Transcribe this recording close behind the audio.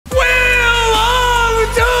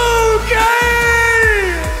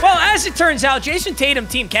it turns out, Jason Tatum,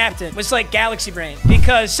 team captain, was like galaxy brain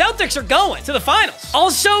because Celtics are going to the finals.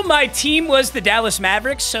 Also, my team was the Dallas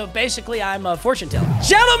Mavericks, so basically I'm a fortune teller.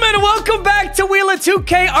 Gentlemen, welcome back to Wheel of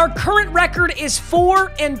 2K. Our current record is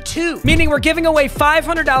 4-2, meaning we're giving away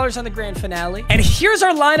 $500 on the grand finale. And here's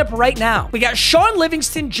our lineup right now. We got Sean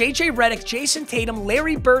Livingston, JJ Redick, Jason Tatum,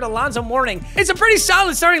 Larry Bird, Alonzo Mourning. It's a pretty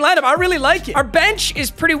solid starting lineup. I really like it. Our bench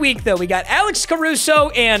is pretty weak, though. We got Alex Caruso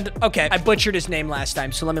and, okay, I butchered his name last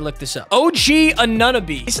time, so let me look this up. OG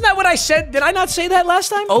Anunoby. Isn't that what I said? Did I not say that last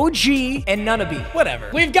time? OG and Anunoby. Whatever.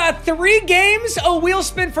 We've got 3 games, a wheel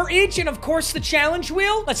spin for each, and of course the challenge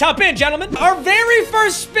wheel. Let's hop in, gentlemen. Our very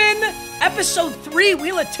first spin, episode 3,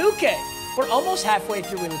 Wheel of 2K. We're almost halfway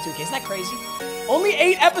through Wheel of 2K. Isn't that crazy? Only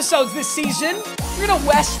 8 episodes this season. We're in a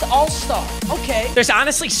West All-Star. Okay. There's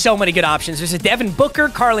honestly so many good options. There's a Devin Booker,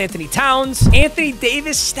 Karl Anthony Towns, Anthony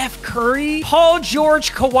Davis, Steph Curry, Paul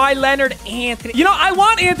George, Kawhi Leonard, Anthony. You know, I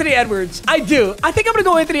want Anthony Edwards. I do. I think I'm going to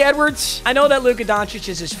go Anthony Edwards. I know that Luka Doncic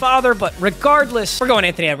is his father, but regardless, we're going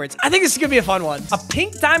Anthony Edwards. I think this is going to be a fun one. A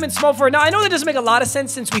pink diamond small forward. Now, I know that doesn't make a lot of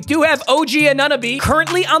sense since we do have OG Anunoby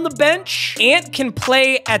currently on the bench. Ant can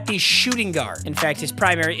play at the shooting guard. In fact, his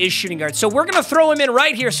primary is shooting guard. So we're going to throw him in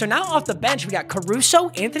right here. So now off the bench, we got Caruso,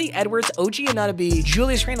 Anthony Edwards, OG Anunoby,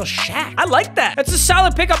 Julius Randle, Shaq. I like that. That's a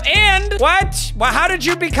solid pickup. And what? Well, how did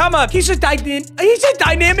you become a? He's a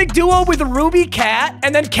dynamic duo with Ruby Cat,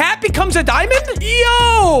 and then Cat becomes a diamond.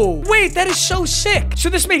 Yo, wait, that is so sick. So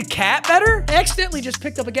this made Cat better. I accidentally just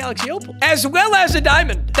picked up a Galaxy Opal as well as a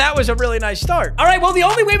diamond. That was a really nice start. All right, well, the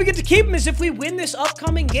only way we get to keep him is if we win this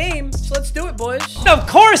upcoming game. So let's do it, boys. Of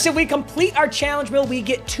course, if we complete our challenge wheel, we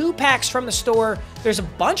get 2 packs from the store. There's a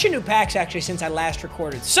bunch of new packs, actually, since I last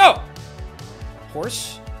recorded. So,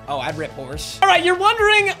 horse. Oh, I'd rip horse. All right, you're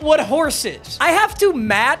wondering what horse is. I have to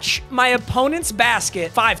match my opponent's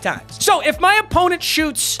basket 5 times. So if my opponent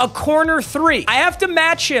shoots a corner 3, I have to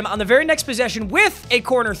match him on the very next possession with a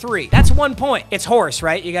corner 3. That's 1 point. It's horse,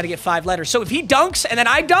 right? You got to get 5 letters. So if he dunks and then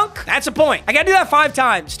I dunk, that's a point. I got to do that 5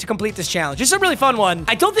 times to complete this challenge. It's a really fun one.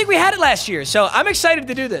 I don't think we had it last year, so I'm excited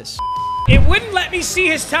to do this. It wouldn't let me see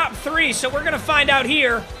his top 3, so we're going to find out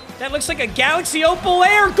here. That looks like a Galaxy Opal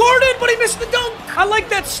Air. Gordon, but he missed the dunk. I like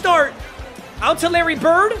that start. Out to Larry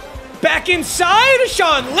Bird. Back inside,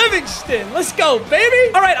 Sean Livingston. Let's go,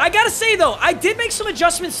 baby. All right, I got to say, though, I did make some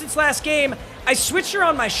adjustments since last game. I switched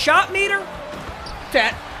around my shot meter.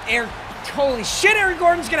 That air... Holy shit, Aaron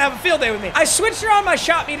Gordon's gonna have a field day with me. I switched around my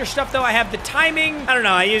shot meter stuff, though. I have the timing. I don't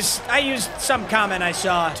know. I used some comment I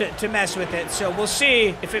saw to mess with it. So we'll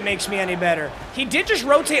see if it makes me any better. He did just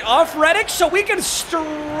rotate off Redick, so we can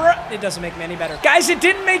It doesn't make me any better. Guys, it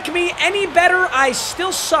didn't make me any better. I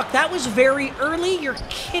still suck. That was very early. You're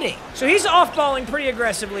kidding. So he's off-balling pretty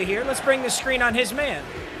aggressively here. Let's bring the screen on his man.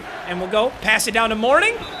 And we'll go. Pass it down to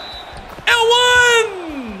Mourning. L1!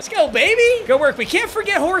 Let's go, baby. Good work. We can't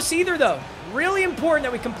forget horse either, though. Really important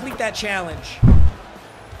that we complete that challenge.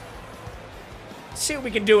 Let's see what we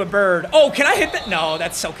can do with Bird. Oh, can I hit that? No,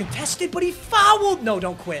 that's so contested, but he fouled. No,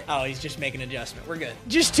 don't quit. Oh, he's just making an adjustment. We're good.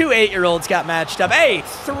 Just 2 8-year-olds got matched up. Hey,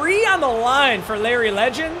 3 on the line for Larry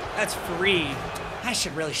Legend. That's free. I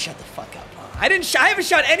should really shut the fuck up. Huh? I haven't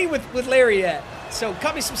shot any with Larry yet, so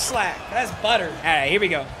cut me some slack. That's butter. All right, here we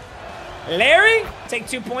go. Larry, take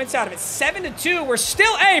 2 points out of it. 7-2. We're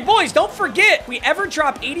still, hey, boys, don't forget, if we ever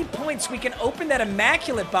drop 80 points, we can open that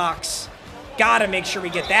immaculate box. Gotta make sure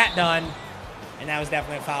we get that done. And that was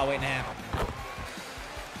definitely a foul waiting to happen.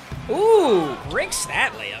 Ooh, bricks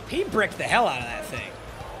that layup. He bricked the hell out of that thing.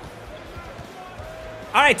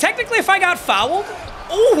 All right, technically, if I got fouled,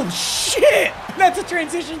 oh, shit. That's a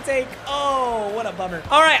transition take. Oh, what a bummer.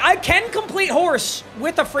 All right, I can complete horse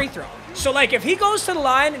with a free throw. So, like, if he goes to the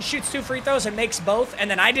line and shoots 2 free throws and makes both,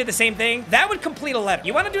 and then I did the same thing, that would complete a letter.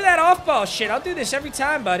 You want to do that off-ball shit? I'll do this every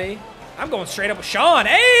time, buddy. I'm going straight up with Sean.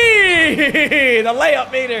 Hey, the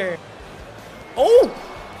layup meter. Oh,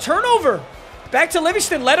 turnover. Back to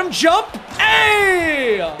Livingston. Let him jump.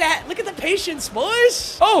 Hey, look at the patience,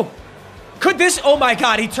 boys. Oh, could this? Oh, my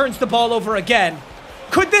God. He turns the ball over again.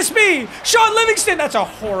 Could this be Sean Livingston? That's a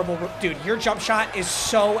horrible... Dude, your jump shot is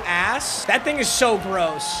so ass. That thing is so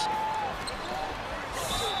gross.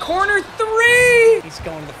 Corner 3. He's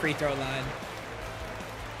going to the free throw line.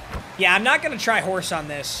 Yeah, I'm not going to try horse on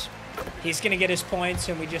this. He's going to get his points,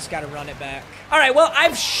 and we just got to run it back. All right, well,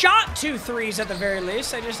 I've shot 2 threes at the very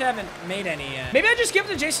least. I just haven't made any yet. Maybe I just give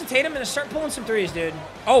it to Jason Tatum and start pulling some threes, dude.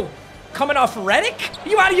 Oh, coming off Redick? Are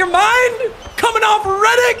you out of your mind? Coming off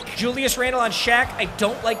Redick? Julius Randle on Shaq. I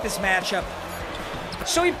don't like this matchup.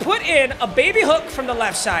 So he put in a baby hook from the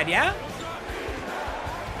left side, yeah?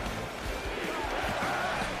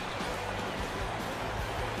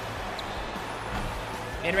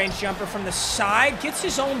 Mid-range jumper from the side. Gets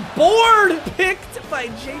his own board. Picked by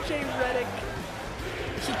JJ Redick.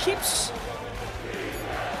 He keeps...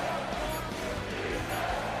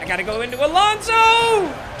 I gotta go into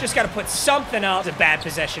Alonzo. Just gotta put something up. It's a bad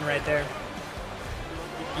possession right there.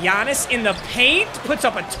 Giannis in the paint. Puts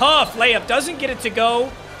up a tough layup. Doesn't get it to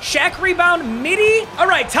go. Shaq rebound, midi. All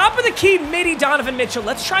right, top of the key, midi, Donovan Mitchell.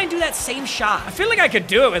 Let's try and do that same shot. I feel like I could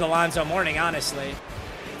do it with Alonzo Mourning, honestly.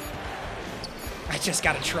 I just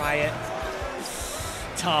gotta try it.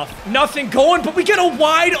 Tough. Nothing going, but we get a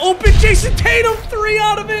wide open Jason Tatum 3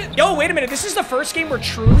 out of it. Yo, wait a minute. This is the first game we're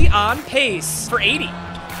truly on pace for 80.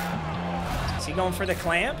 Is he going for the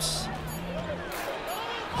clamps?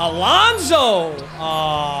 Alonzo.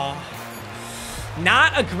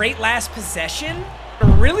 Not a great last possession. A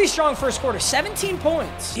really strong first quarter, 17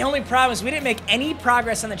 points. The only problem is we didn't make any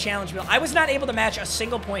progress on the challenge wheel. I was not able to match a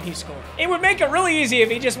single point he scored. It would make it really easy if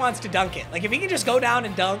he just wants to dunk it. Like if he can just go down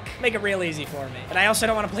and dunk, make it real easy for me. But I also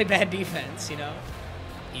don't want to play bad defense, you know?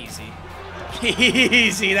 Easy.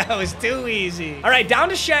 Easy, that was too easy. All right, down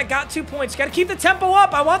to Shaq, got 2 points. Got to keep the tempo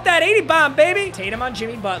up. I want that 80 bomb, baby. Tatum on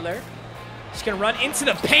Jimmy Butler. Just gonna run into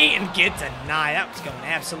the paint and get denied. That was going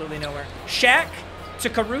absolutely nowhere. Shaq to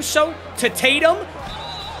Caruso to Tatum.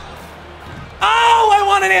 Oh, I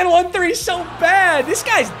want an and 1-3 so bad. This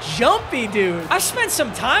guy's jumpy, dude. I spent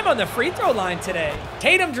some time on the free throw line today.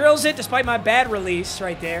 Tatum drills it despite my bad release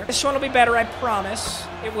right there. This one will be better, I promise.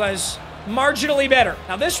 It was marginally better.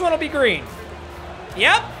 Now this one will be green.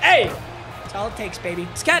 Yep, hey. That's all it takes, baby.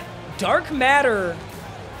 It's got dark matter.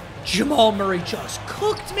 Jamal Murray just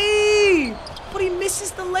cooked me, but he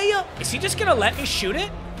misses the layup. Is he just gonna let me shoot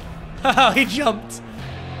it? Oh, he jumped.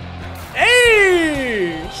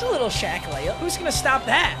 Hey, just a little Shaq layup. Who's gonna stop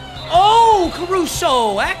that? Oh,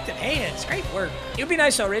 Caruso, active hands, great work. It would be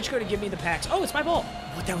nice though, Rich, to give me the packs. Oh, it's my ball.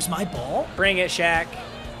 What, that was my ball? Bring it, Shaq.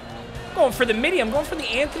 I'm going for the midi. I'm going for the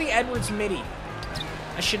Anthony Edwards midi.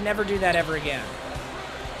 I should never do that ever again.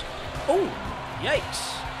 Oh,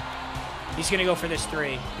 yikes. He's gonna go for this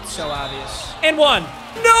 3. It's so obvious. And 1.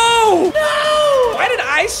 No! No! Why did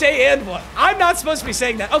I say and 1? I'm not supposed to be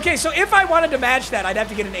saying that. Okay, so if I wanted to match that, I'd have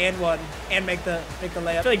to get an and 1 and make the layup.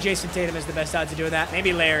 I feel like Jason Tatum is the best odds of doing that.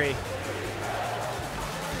 Maybe Larry.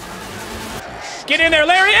 Get in there,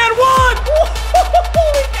 Larry, and 1!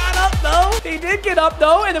 He got up, though. He did get up,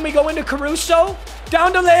 though, and then we go into Caruso.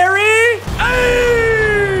 Down to Larry.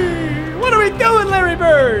 Hey! What are we doing, Larry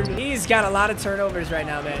Bird? He's got a lot of turnovers right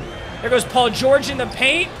now, man. There goes Paul George in the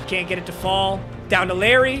paint. Can't get it to fall. Down to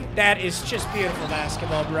Larry. That is just beautiful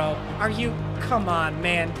basketball, bro. Are you? Come on,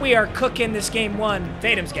 man. We are cooking this game 1.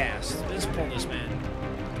 Tatum's gassed. Let's pull this, man.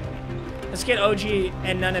 Let's get OG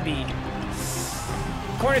and Nunnaby.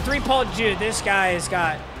 Corner 3, Paul. Dude, this guy has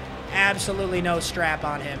got absolutely no strap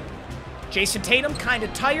on him. Jason Tatum, kind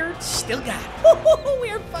of tired, still got it. We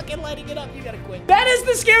are fucking lighting it up. You gotta quit. That is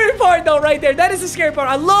the scary part, though, right there. That is the scary part.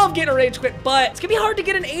 I love getting a rage quit, but it's gonna be hard to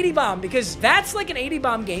get an 80 bomb because that's like an 80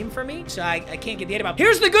 bomb game for me, so I can't get the 80 bomb.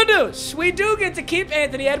 Here's the good news. We do get to keep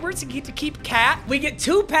Anthony Edwards and get to keep Cat. We get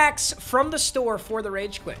 2 packs from the store for the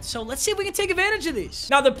rage quit. So let's see if we can take advantage of these.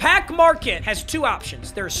 Now, the pack market has 2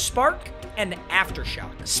 options. There's Spark and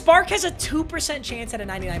Aftershock. Spark has a 2% chance at a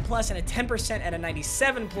 99 plus and a 10% at a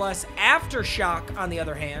 97 plus. Aftershock, on the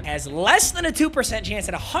other hand, has less than a 2% chance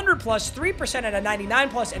at a 100 plus, 3% at a 99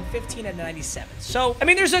 plus, and 15 at a 97. So, I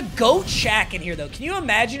mean, there's a GOAT Shaq in here, though. Can you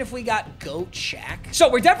imagine if we got GOAT Shaq? So,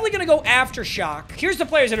 we're definitely gonna go Aftershock. Here's the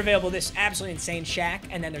players that are available. This absolutely insane Shaq,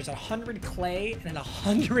 and then there's 100 Clay and then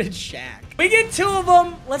 100 Shaq. We get 2 of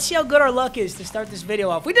them. Let's see how good our luck is to start this video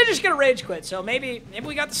off. We did just get a rage quit, so maybe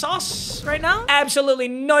we got the sauce right now. Absolutely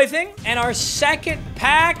nothing. And our second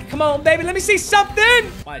pack. Come on, baby. Let me see something.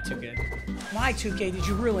 Why 2K? Why 2K did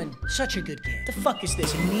you ruin such a good game? The fuck is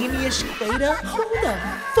this? Neemius Queta? Who the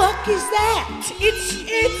fuck is that?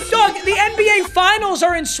 It's dog. The NBA Finals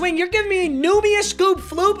are in swing. You're giving me Neemius Scoop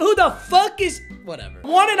Floop? Who the fuck is... Whatever.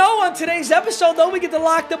 1-0 on today's episode, though. We get to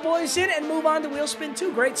lock the boys in and move on to wheel spin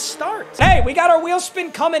 2. Great start. Hey, we got our wheel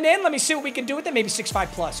spin coming in. Let me see what we can do with it. Maybe 6.5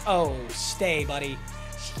 plus. Oh, stay, buddy.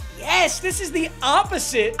 Yes, this is the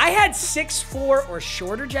opposite. I had 6.4 or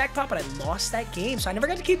shorter jackpot, but I lost that game, so I never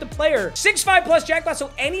got to keep the player. 6.5 plus jackpot,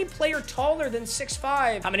 so any player taller than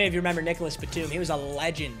 6'5". How many of you remember Nicholas Batum? He was a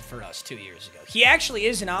legend for us 2 years ago. He actually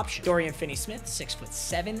is an option. Dorian Finney-Smith,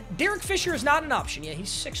 6'7". Derek Fisher is not an option. Yeah,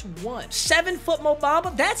 he's 6'1". 7-foot Mo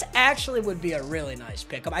Bamba. That's actually would be a really nice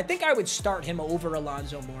pickup. I think I would start him over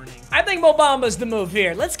Alonzo Mourning. I think Mo Bamba's the move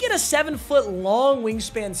here. Let's get a 7-foot long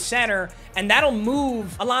wingspan center, and that'll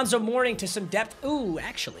move Alonzo Alonzo Mourning to some depth. Ooh,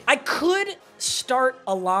 actually, I could start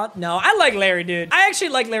No, I like Larry, dude. I actually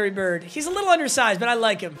like Larry Bird. He's a little undersized, but I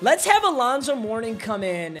like him. Let's have Alonzo Mourning come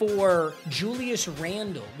in for Julius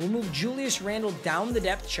Randle. We'll move Julius Randle down the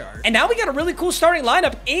depth chart. And now we got a really cool starting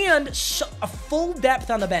lineup and a full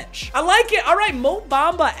depth on the bench. I like it. All right, Mo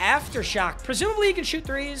Bamba Aftershock. Presumably he can shoot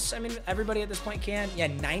threes. I mean, everybody at this point can. Yeah,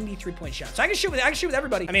 93-point shot. So I can shoot with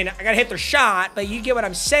everybody. I mean, I gotta hit their shot, but you get what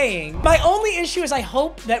I'm saying. My only issue is I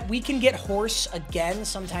hope that we can get Horse again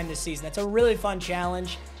sometime this season. That's a really fun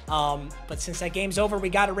challenge. But since that game's over, we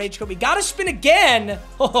got to rage quit. We got to spin again.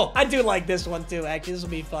 Oh, I do like this one too, actually. This will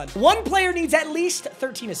be fun. One player needs at least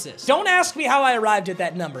 13 assists. Don't ask me how I arrived at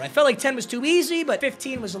that number. I felt like 10 was too easy, but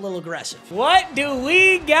 15 was a little aggressive. What do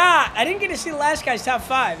we got? I didn't get to see the last guy's top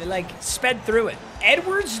 5. It like sped through it.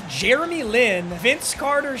 Edwards, Jeremy Lin, Vince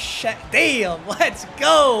Carter, damn, let's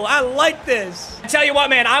go. I like this. I tell you what,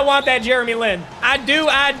 man, I want that Jeremy Lin. I do.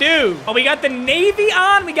 Oh, we got the Navy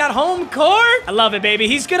on. We got home court. I love it, baby.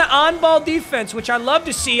 He's gonna on-ball defense, which I love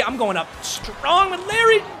to see. I'm going up strong with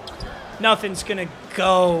Larry. Nothing's gonna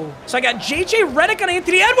go. So I got JJ Redick on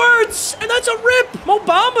Anthony Edwards, and that's a rip. Mo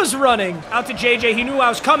Bamba's running. Out to JJ. He knew I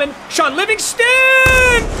was coming. Sean Livingston.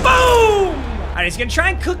 Boom. All right, he's gonna try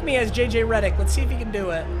and cook me as JJ Redick. Let's see if he can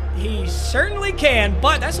do it. He certainly can,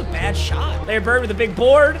 but that's a bad shot. Larry Bird with a big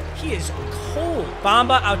board. He is cold.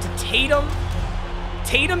 Bamba out to Tatum.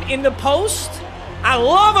 Tatum in the post. I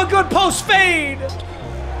love a good post fade.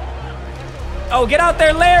 Oh, get out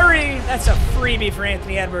there, Larry. That's a freebie for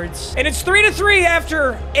Anthony Edwards. And it's 3-3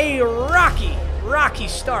 after a rocky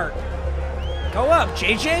start. Go up,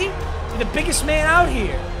 JJ. You're the biggest man out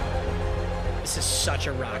here. This is such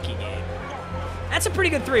a rocky game. That's a pretty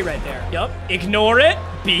good 3 right there. Yup. Ignore it.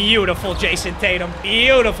 Beautiful, Jason Tatum.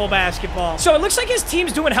 Beautiful basketball. So it looks like his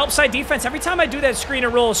team's doing help side defense every time I do that screen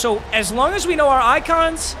and roll. So as long as we know our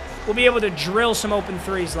icons, we'll be able to drill some open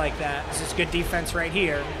threes like that. This is good defense right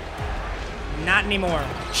here. Not anymore.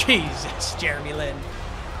 Jesus, Jeremy Lin.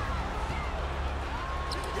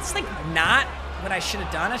 It's like not what I should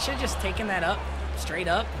have done. I should have just taken that up, straight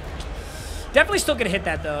up. Definitely still gonna hit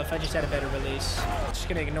that though if I just had a better release. Just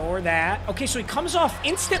gonna ignore that. Okay, so he comes off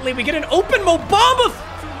instantly. We get an open Mo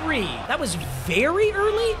Bamba 3. That was very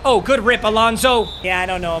early. Oh, good rip, Alonzo. Yeah, I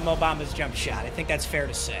don't know Mo Bamba's jump shot. I think that's fair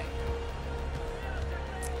to say.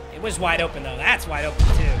 It was wide open though. That's wide open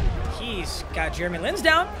too. He's got Jeremy Lin's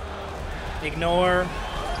down. Ignore.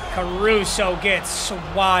 Caruso gets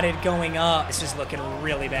swatted going up. This is looking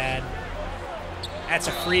really bad. That's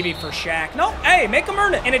a freebie for Shaq. No, hey, make him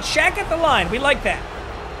earn it. And it's Shaq at the line. We like that.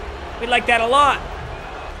 We like that a lot.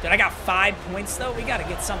 Dude, I got 5 points, though. We got to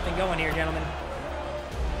get something going here, gentlemen.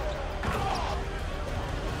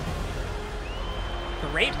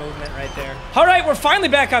 Great movement right there. All right, we're finally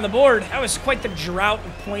back on the board. That was quite the drought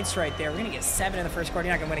of points right there. We're going to get 7 in the first quarter.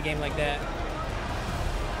 You're not going to win a game like that.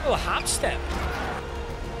 Oh, a hop step.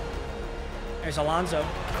 There's Alonzo.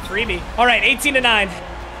 Freebie. All right, 18-9.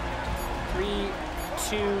 3,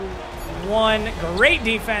 2, 1. Great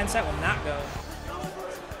defense. That will not go.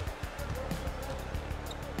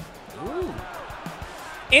 Ooh.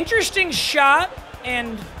 Interesting shot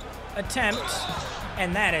and attempt.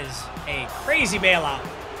 And that is a crazy bailout.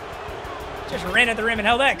 Just ran at the rim and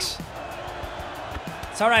held X.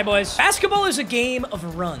 It's all right, boys. Basketball is a game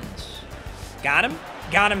of runs. Got him.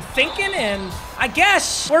 Got him thinking, and I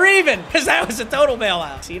guess we're even, because that was a total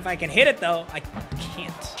bailout. See if I can hit it, though. I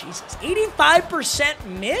can't. Jesus.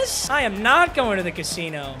 85% miss? I am not going to the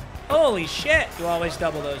casino. Holy shit. You always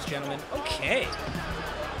double those, gentlemen. Okay.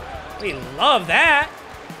 We love that.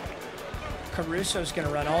 Caruso's going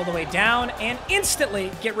to run all the way down and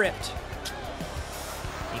instantly get ripped.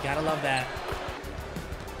 You got to love that.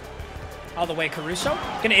 All the way, Caruso.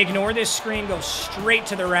 Gonna ignore this screen, go straight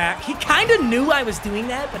to the rack. He kind of knew I was doing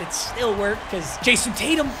that, but it still worked because Jason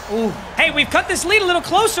Tatum. Ooh. Hey, we've cut this lead a little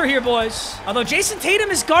closer here, boys. Although Jason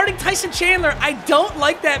Tatum is guarding Tyson Chandler, I don't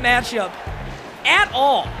like that matchup at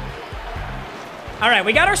all. All right,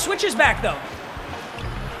 we got our switches back, though.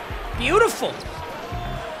 Beautiful.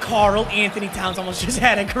 Karl Anthony Towns almost just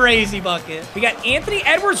had a crazy bucket. We got Anthony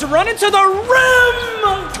Edwards running to the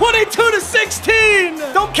rim.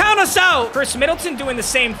 22-16. Don't count us out. Chris Middleton doing the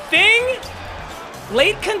same thing.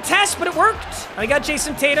 Late contest, but it worked. We got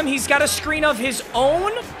Jason Tatum. He's got a screen of his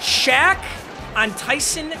own. Shaq on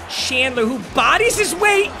Tyson Chandler, who bodies his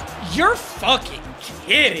weight. You're fucking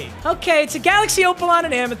kidding. Okay, it's a Galaxy Opalon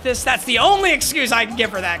and Amethyst. That's the only excuse I can give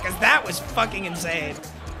for that, because that was fucking insane.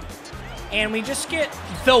 And we just get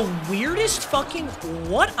the weirdest fucking,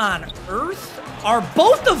 what on earth are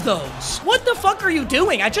both of those? What the fuck are you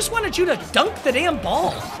doing? I just wanted you to dunk the damn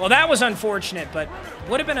ball. Well, that was unfortunate, but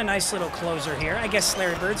would have been a nice little closer here. I guess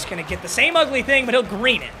Larry Bird's gonna get the same ugly thing, but he'll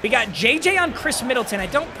green it. We got JJ on Chris Middleton. I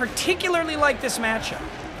don't particularly like this matchup.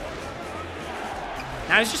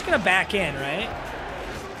 Now he's just gonna back in, right?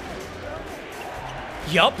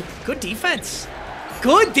 Yup, good defense.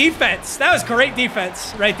 Good defense. That was great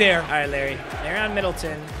defense right there. All right, Larry. Larry on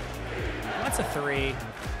Middleton. That's a 3.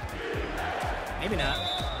 Maybe not.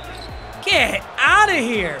 Get out of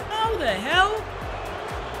here. How the hell?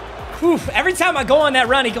 Whew, every time I go on that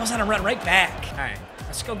run, he goes on a run right back. All right,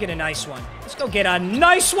 let's go get a nice one. Let's go get a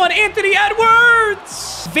nice one, Anthony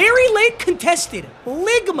Edwards. Very late contested.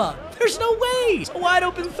 Ligma. There's no way. It's a wide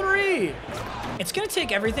open 3. It's going to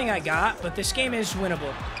take everything I got, but this game is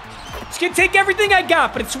winnable. It's going to take everything I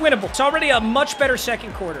got, but it's winnable. It's already a much better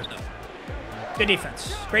second quarter, though. Good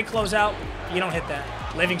defense. Great closeout. You don't hit that.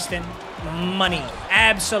 Livingston. Money.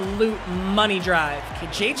 Absolute money drive. Okay,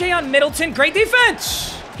 JJ on Middleton. Great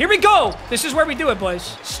defense. Here we go. This is where we do it,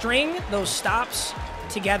 boys. String those stops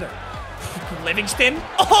together. Livingston.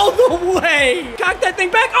 All the way. Cock that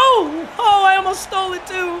thing back. Oh, I almost stole it,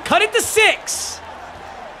 too. Cut it to 6.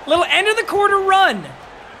 Little end of the quarter run.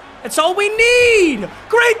 That's all we need.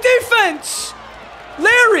 Great defense.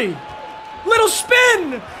 Larry. Little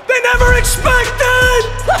spin. They never expected.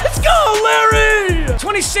 Let's go, Larry.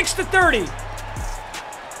 26-30.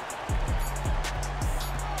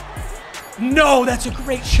 No, that's a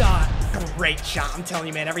great shot. Great shot. I'm telling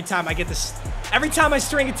you, man, every time I get this, every time I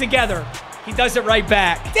string it together, he does it right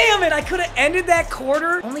back. Damn it, I could have ended that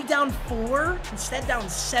quarter only down 4, instead down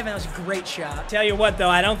 7. That was a great shot. Tell you what, though,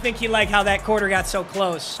 I don't think he liked how that quarter got so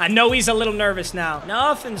close. I know he's a little nervous now.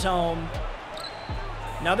 Nothing's home.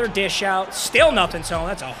 Another dish out. Still nothing's home.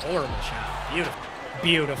 That's a horrible shot. Beautiful.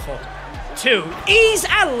 Beautiful. 2. Ease.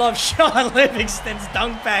 I love Sean Livingston's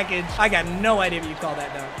dunk package. I got no idea what you call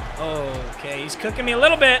that dunk. Okay, he's cooking me a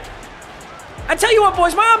little bit. I tell you what,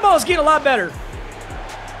 boys, my on ball's getting a lot better.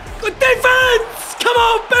 Good defense! Come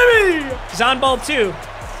on, baby! He's on ball, too.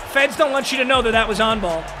 Feds don't want you to know that that was on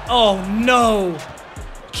ball. Oh, no.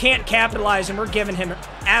 Can't capitalize, and we're giving him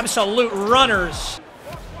absolute runners.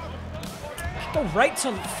 Go right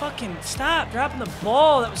to fucking stop dropping the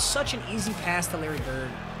ball. That was such an easy pass to Larry Bird.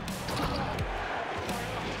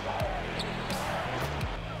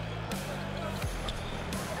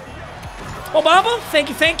 Oh, Baba, thank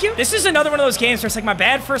you, thank you. This is another one of those games where it's like my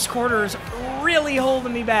bad first quarter is really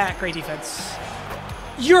holding me back. Great defense.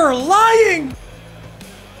 You're lying!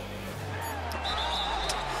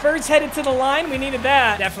 Bird's headed to the line. We needed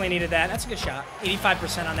that. Definitely needed that. That's a good shot.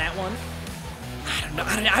 85% on that one. I don't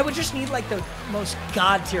know. I would just need like the most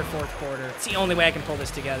god-tier fourth quarter. It's the only way I can pull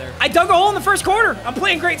this together. I dug a hole in the first quarter. I'm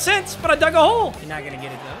playing great sense, but I dug a hole. You're not going to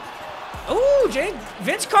get it, though. Ooh,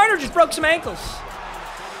 Vince Carter just broke some ankles.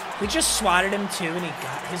 We just swatted him, too, and he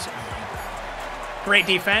got his own. Great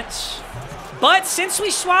defense. But since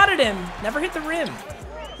we swatted him, never hit the rim.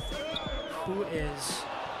 Who is...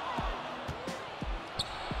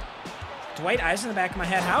 Dwight Eyes in the back of my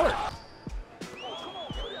head. Howard.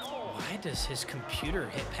 Why does his computer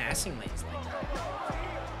hit passing lanes like that?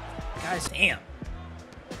 Guys, damn.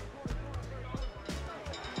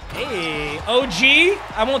 Hey, OG.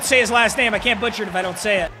 I won't say his last name. I can't butcher it if I don't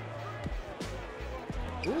say it.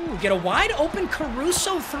 Ooh, get a wide open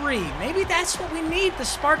Caruso 3. Maybe that's what we need to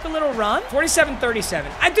spark a little run.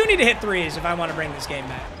 47-37. I do need to hit 3s if I want to bring this game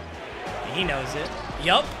back. He knows it.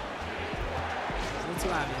 Yup. It's a little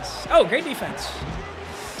too obvious. Oh, great defense.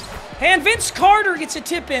 And Vince Carter gets a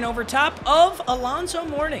tip in over top of Alonzo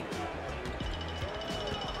Mourning.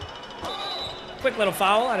 Quick little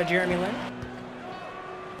foul out of Jeremy Lin.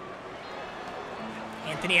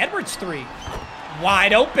 Anthony Edwards 3.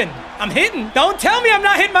 Wide open. I'm hitting. Don't tell me I'm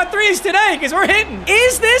not hitting my 3s today, because we're hitting.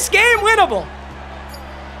 Is this game winnable?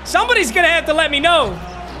 Somebody's going to have to let me know.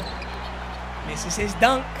 Misses his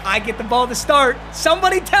dunk. I get the ball to start.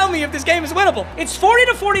 Somebody tell me if this game is winnable. It's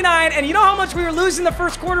 40-49, and you know how much we were losing the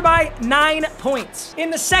first quarter by? 9 points.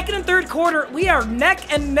 In the second and third quarter, we are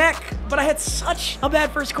neck and neck, but I had such a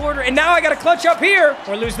bad first quarter, and now I got to clutch up here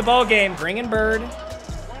or lose the ball game. Bring in Bird.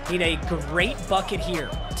 Need a great bucket here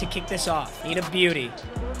to kick this off. Need a beauty.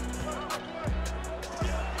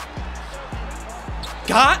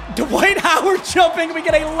 Got Dwight Howard jumping. We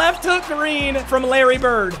get a left hook green from Larry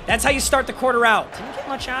Bird. That's how you start the quarter out. Didn't get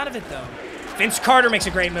much out of it, though. Vince Carter makes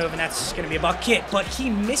a great move, and that's going to be a bucket. But he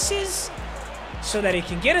misses so that he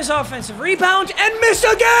can get his offensive rebound and miss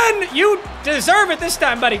again. You deserve it this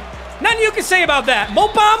time, buddy. Nothing you can say about that. Mo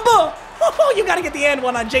Bamba. Oh, Oh, you gotta get the and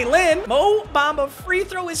one on Jalen. Mo Bamba free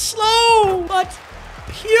throw is slow, but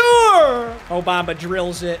pure. Mo Bamba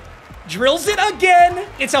drills it. Drills it again.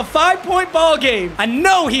 It's a 5-point ball game. I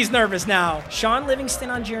know he's nervous now. Sean Livingston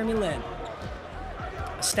on Jeremy Lin.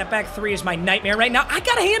 A step back three is my nightmare right now. I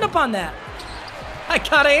got a hand up on that. I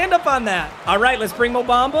got a hand up on that. All right, let's bring Mo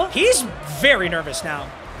Bamba. He's very nervous now.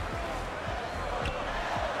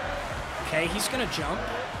 Okay, he's gonna jump.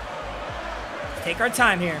 Take our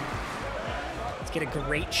time here. Let's get a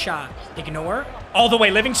great shot. Ignore. All the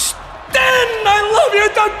way, Livingston. I love your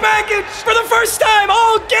dunk package for the first time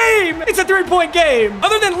all game. It's a 3-point game.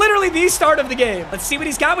 Other than literally the start of the game. Let's see what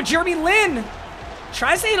he's got with Jeremy Lin.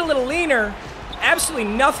 Tries to hit a little leaner.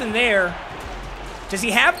 Absolutely nothing there. Does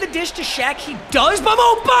he have the dish to Shaq? He does, but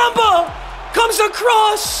Mo Bamba comes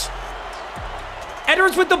across.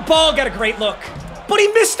 Edwards with the ball, got a great look. But he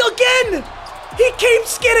missed again. He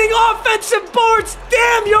keeps getting offensive boards.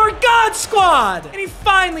 Damn your God squad. And he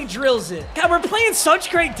finally drills it. God, we're playing such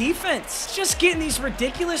great defense. Just getting these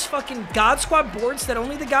ridiculous fucking God squad boards that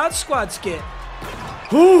only the God squads get.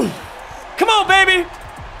 Whew. Come on, baby.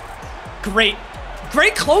 Great.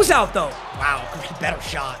 Great closeout, though. Wow, better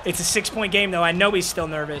shot. It's a 6-point game, though. I know he's still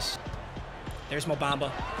nervous. There's Mo Bamba.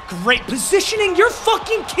 Great positioning. You're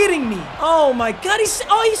fucking kidding me. Oh, my God. He's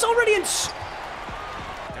already in...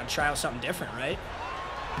 Try out something different, right?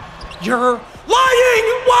 You're lying!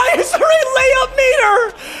 Why is there a layup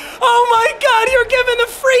meter? Oh my God, you're giving the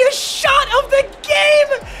freest shot of the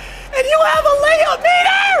game, and you have a layup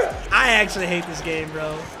meter! I actually hate this game,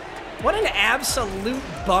 bro. What an absolute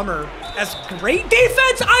bummer. That's great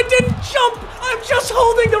defense. I didn't jump. I'm just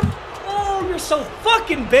holding the... Oh, you're so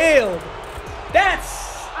fucking bailed.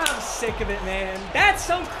 I'm sick of it, man. That's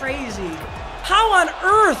so crazy. How on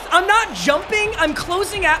earth? I'm not jumping. I'm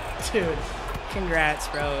closing out. Dude, congrats,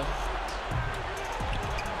 bro.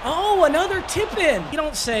 Oh, another tip-in. You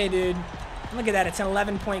don't say, dude. Look at that. It's an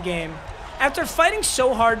 11-point game. After fighting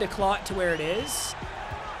so hard to claw it to where it is,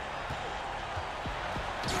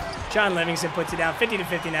 John Livingston puts it down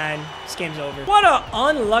 50-59. This game's over. What an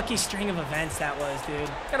unlucky string of events that was,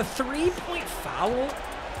 dude. Got a 3-point foul.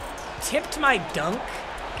 Tipped my dunk.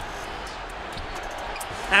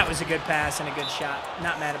 That was a good pass and a good shot.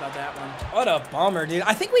 Not mad about that one. What a bummer, dude.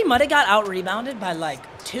 I think we might have got out-rebounded by like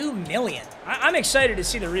 2 million. I'm excited to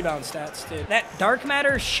see the rebound stats, dude. That Dark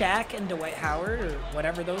Matter, Shaq, and Dwight Howard, or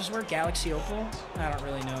whatever those were, Galaxy Opal. I don't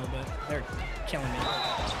really know, but they're killing me.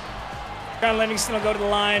 John Livingston will go to the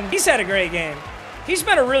line. He's had a great game. He's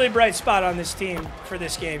been a really bright spot on this team for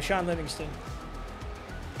this game, Sean Livingston.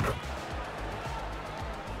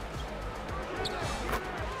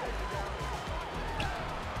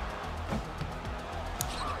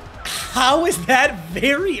 How is that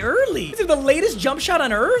very early? Is it the latest jump shot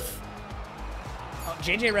on earth? Oh,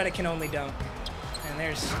 JJ Redick can only dunk. And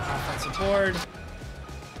there's offensive board.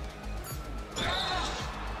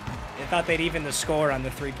 They thought they'd even the score on the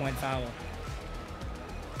 3-point foul.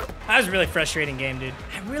 That was a really frustrating game, dude.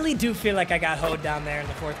 I really do feel like I got hoed down there in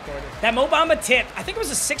the 4th quarter. That Mo Bamba tip, I think it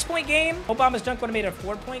was a 6-point game. Mo Bamba's dunk would have made it a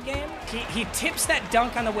 4-point game. He tips that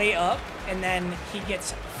dunk on the way up, and then he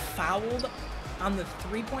gets fouled on the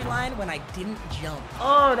 3-point line when I didn't jump.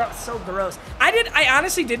 Oh, that was so gross. I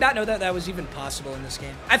honestly did not know that that was even possible in this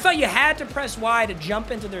game. I thought you had to press Y to jump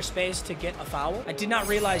into their space to get a foul. I did not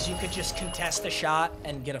realize you could just contest the shot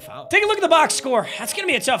and get a foul. Take a look at the box score. That's gonna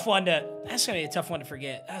be a tough one to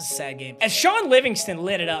forget. That was a sad game. As Sean Livingston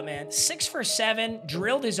lit it up, man. 6 for 7,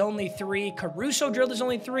 drilled his only 3. Caruso drilled his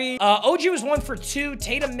only 3. OG was 1 for 2.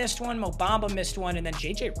 Tatum missed 1. Mo Bamba missed 1. And then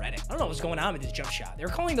JJ Redick. I don't know what's going on with his jump shot. They were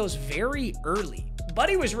calling those very early.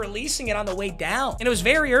 Buddy was releasing it on the way down, and it was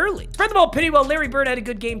very early. Spread the ball pretty well. Larry Bird had a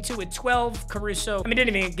good game too with 12. Caruso,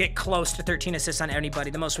 didn't even get close to 13 assists on anybody.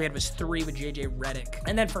 The most we had was 3 with JJ Redick.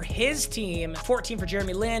 And then for his team, 14 for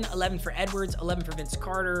Jeremy Lin, 11 for Edwards, 11 for Vince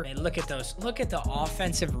Carter. And look at those. Look at the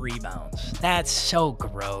offensive rebounds. That's so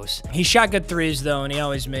gross. He shot good threes though, and he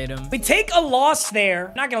always made them. We take a loss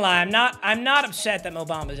there. Not gonna lie, I'm not upset that Mo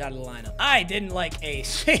Bamba's out of the lineup. I didn't like a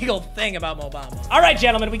single thing about Mo Bamba. All right,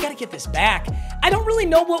 gentlemen, we gotta get this back. I don't really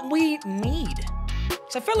know what we need.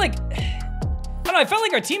 So I felt like, I felt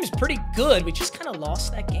like our team is pretty good. We just kind of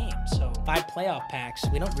lost that game. So 5 playoff packs,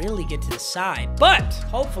 we don't really get to decide, but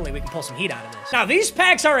hopefully we can pull some heat out of this. Now, these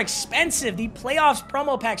packs are expensive. The playoffs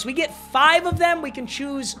promo packs, we get 5 of them. We can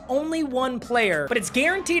choose only 1 player, but it's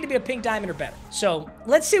guaranteed to be a pink diamond or better. So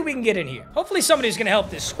let's see what we can get in here. Hopefully somebody's gonna help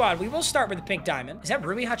this squad. We will start with the pink diamond. Is that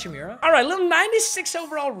Rui Hachimura? All right, little 96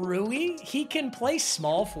 overall Rui. He can play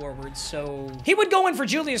small forward, so he would go in for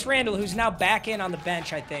Julius Randle, who's now back in on the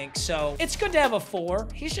bench, I think. So it's good to have have a 4.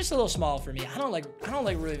 He's just a little small for me. I don't like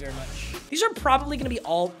Rui very much. These are probably going to be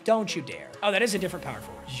all, don't you dare. Oh, that is a different power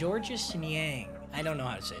forward. Georges Niang. I don't know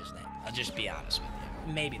how to say his name. I'll just be honest with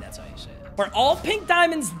you. Maybe that's how you say it. We're all pink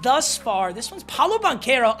diamonds thus far. This one's Paulo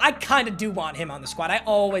Banchero. I kind of do want him on the squad. I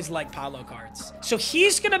always like Paulo cards. So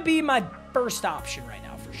he's going to be my first option right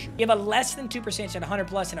now for sure. You have a less than 2% chance at 100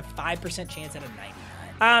 plus and a 5% chance at a 99.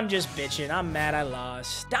 I'm just bitching. I'm mad I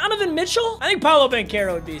lost. Donovan Mitchell? I think Paulo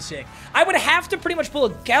Banchero would be sick. I would have to pretty much pull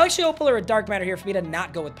a Galaxy Opal or a Dark Matter here for me to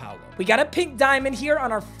not go with Paulo. We got a pink diamond here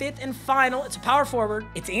on our 5th and final. It's a power forward.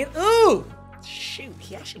 It's ooh! Shoot,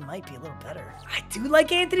 he actually might be a little better. I do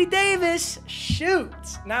like Anthony Davis. Shoot.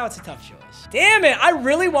 Now it's a tough choice. Damn it. I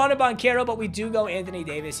really wanted Banchero, but we do go Anthony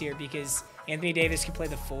Davis here because Anthony Davis can play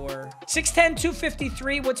the 4. 6'10",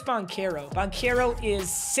 253. What's Banchero? Banchero is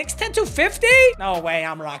 6'10", 250? No way.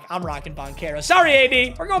 I'm rocking Banchero. Sorry,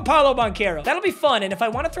 AD. We're going Paulo Banchero. That'll be fun. And if I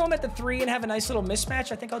want to throw him at the 3 and have a nice little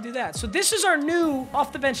mismatch, I think I'll do that. So this is our new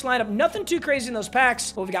off-the-bench lineup. Nothing too crazy in those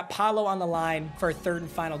packs. But we got Paulo on the line for our 3rd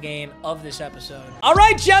and final game of this episode. All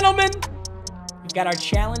right, gentlemen. We've got our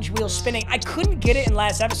challenge wheel spinning. I couldn't get it in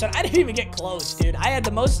last episode. I didn't even get close, dude. I had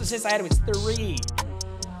the most assists I had was 3.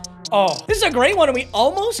 Oh, this is a great one, and we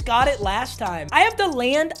almost got it last time. I have to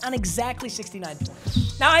land on exactly 69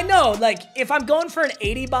 points. Now, I know, like, if I'm going for an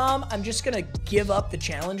 80 bomb, I'm just gonna give up the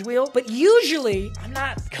challenge wheel, but usually, I'm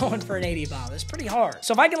not going for an 80 bomb. It's pretty hard.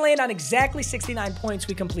 So if I can land on exactly 69 points,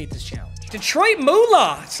 we complete this challenge. Detroit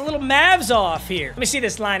Moolah. It's a little Mavs off here. Let me see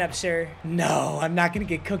this lineup, sir. No, I'm not gonna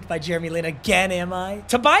get cooked by Jeremy Lin again, am I?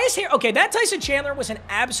 Tobias here. Okay, that Tyson Chandler was an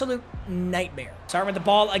absolute nightmare. Starting with the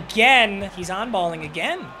ball again. He's on-balling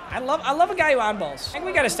again. I love a guy who on-balls. I think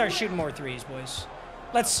we gotta start shooting more 3s, boys.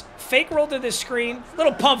 Let's fake roll to this screen.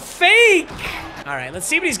 Little pump fake. All right, let's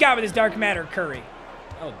see what he's got with his Dark Matter Curry.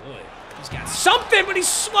 Oh, boy. He's got something, but he's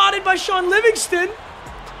swatted by Sean Livingston.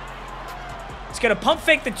 He's gonna pump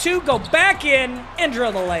fake the 2, go back in, and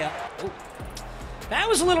drill the layup. Ooh. That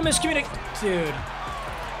was a little miscommunication. Dude.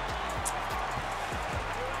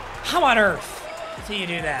 How on earth do you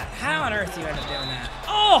do that? How on earth do you end up doing that?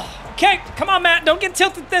 Oh, okay. Come on, Matt. Don't get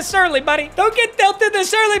tilted this early, buddy. Don't get tilted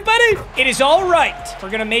this early, buddy. It is all right. We're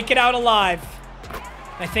gonna make it out alive.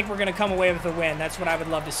 I think we're gonna come away with a win. That's what I would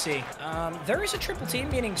love to see. There is a triple team,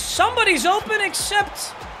 meaning somebody's open,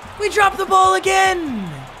 except we dropped the ball again.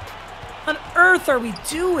 On earth are we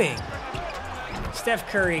doing? Steph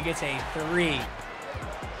Curry gets a 3.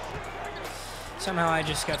 Somehow I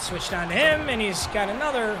just got switched on to him, and he's got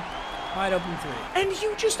another wide open 3. And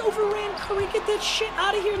you just overran Curry. Get that shit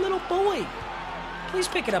out of here, little boy. Please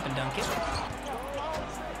pick it up and dunk it.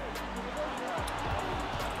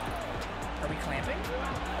 Are we clamping?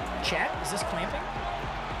 Chat, is this clamping?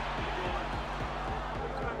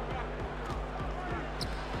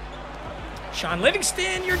 Sean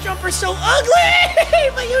Livingston, your jumper's so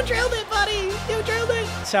ugly! But you drilled it, buddy! You drilled it!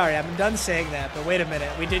 Sorry, I'm done saying that, but wait a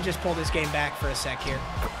minute. We did just pull this game back for a sec here.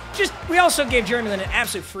 We also gave Jeremy Lin an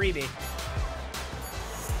absolute freebie.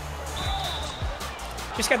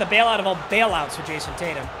 Just got the bailout of all bailouts with Jason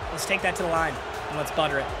Tatum. Let's take that to the line, and let's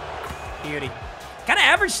butter it. Beauty. Kind of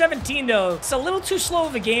average 17, though. It's a little too slow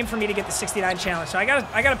of a game for me to get the 69 challenge, so I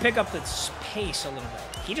gotta pick up the pace a little bit.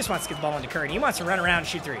 He just wants to get the ball into Curry. He wants to run around and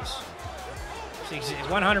shoot 3s. It's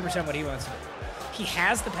 100% what he wants to do. He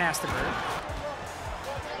has the pass to Bird.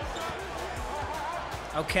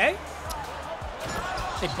 Okay.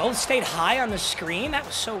 They both stayed high on the screen. That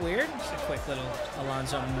was so weird. Just a quick little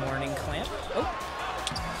Alonzo Mourning clamp. Oh.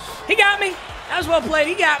 He got me. That was well played.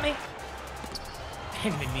 He got me. I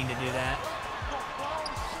didn't even mean to do that.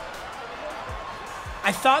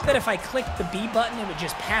 I thought that if I clicked the B button, it would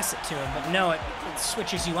just pass it to him. But no, it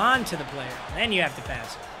switches you on to the player. Then you have to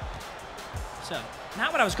pass it. So,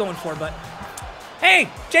 not what I was going for, but hey,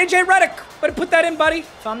 JJ Redick, way to put that in, buddy.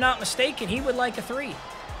 If I'm not mistaken, he would like a 3.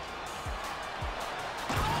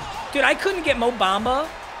 Dude, I couldn't get Mo Bamba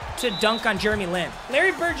to dunk on Jeremy Lin.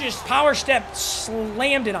 Larry Bird just power step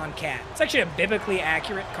slammed it on Cat. It's actually a biblically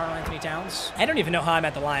accurate Karl Anthony Towns. I don't even know how I'm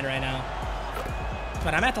at the line right now,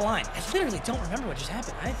 but I'm at the line. I literally don't remember what just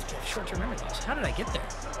happened. I have short-term memory loss. How did I get there?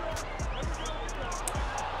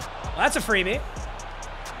 Well, that's a freebie.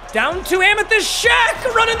 Down to Amethyst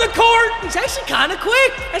Shaq running the court. He's actually kind of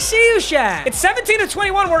quick. I see you, Shaq. It's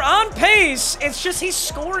 17-21. We're on pace. It's just he's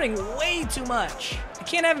scoring way too much. I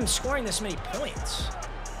can't have him scoring this many points.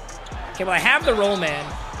 Okay, well, I have the roll man.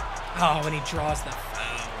 Oh, when he draws the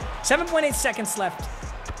foul. 7.8 seconds left.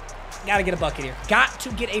 Gotta get a bucket here. Got to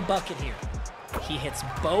get a bucket here. He hits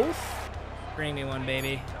both. Bring me one,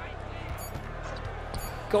 baby.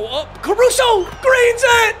 Go up. Caruso greens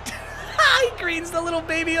it. He greens the little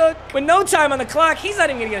baby hook. With no time on the clock, he's not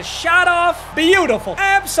even gonna get a shot off. Beautiful.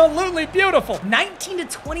 Absolutely beautiful.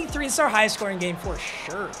 19-23 is our highest scoring game for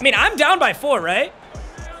sure. I mean, I'm down by 4, right?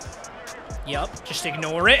 Yup. Just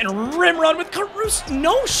ignore it and rim run with Caruso.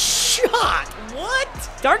 No shot. What?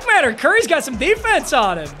 Dark Matter. Curry's got some defense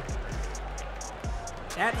on him.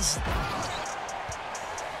 That's...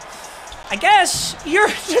 I guess you're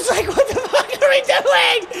just like, what the fuck are we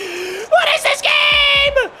doing? What is this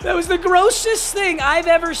game? That was the grossest thing I've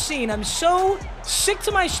ever seen. I'm so sick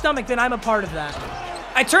to my stomach that I'm a part of that.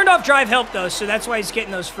 I turned off drive help, though, so that's why he's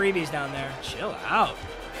getting those freebies down there. Chill out,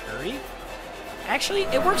 Curry. Actually,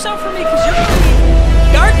 it works out for me because you're gonna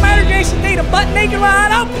Dark Matter, Jason Tatum, butt naked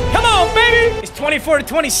line up. Come on, baby. It's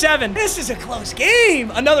 24-27. This is a close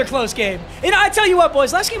game. Another close game. You know, I tell you what,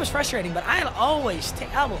 boys, last game was frustrating, but I will always take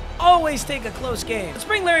a close game. Let's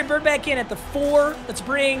bring Larry Bird back in at the 4. Let's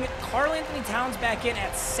bring Karl Anthony Towns back in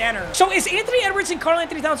at center. So is Anthony Edwards and Karl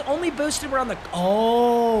Anthony Towns only boosted when on the...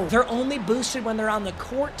 Oh, they're only boosted when they're on the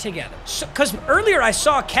court together. So, because earlier I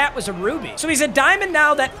saw Cat was a ruby. So he's a diamond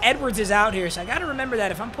now that Edwards is out here. So I got to remember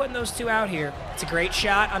that if I'm putting those two out here, it's a great shot.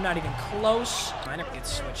 I'm not even close. Mine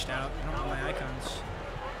gets switched out. I don't know my icons.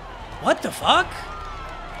 What the fuck?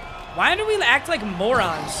 Why do we act like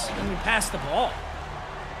morons when we pass the ball?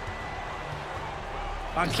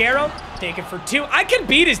 Banchero, take it for 2. I can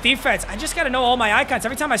beat his defense. I just got to know all my icons.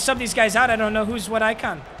 Every time I sub these guys out, I don't know who's what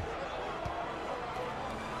icon.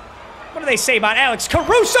 What do they say about Alex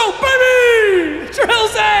Caruso, baby?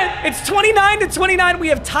 Drills it. It's 29-29. We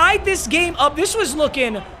have tied this game up. This was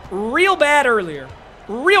looking real bad earlier.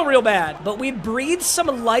 Real bad. But we breathed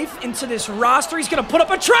some life into this roster. He's going to put up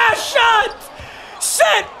a trash shot.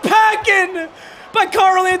 Set packing by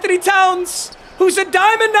Karl Anthony Towns, who's a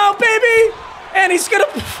diamond now, baby. And he's going to...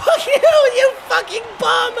 Fuck you fucking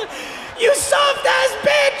bum. You soft-ass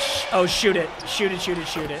bitch. Oh, shoot it. Shoot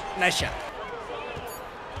it. Nice shot.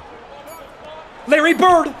 Larry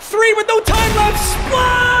Bird, 3 with no time left.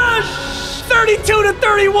 Splash!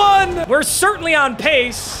 32-31. We're certainly on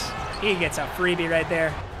pace. He gets a freebie right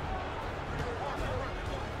there.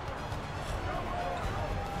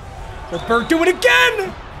 With Bird doing it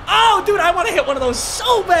again. Oh, dude, I want to hit one of those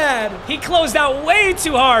so bad. He closed out way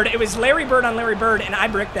too hard. It was Larry Bird on Larry Bird, and I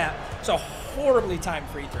bricked that. It's a horribly timed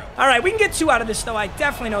free throw. All right, we can get 2 out of this, though. I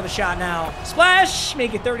definitely know the shot now. Splash,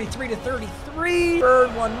 make it 33-33.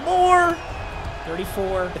 Bird, one more.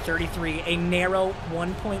 34-33, a narrow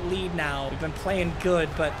 1-point lead now. We've been playing good,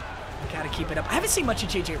 but we gotta keep it up. I haven't seen much of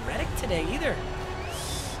JJ Redick today either.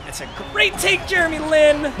 That's a great take, Jeremy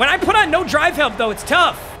Lin. When I put on no drive help, though, it's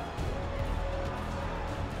tough.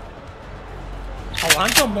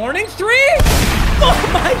 Alonzo Mourning 3? Oh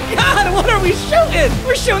my God, what are we shooting?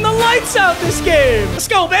 We're shooting the lights out this game. Let's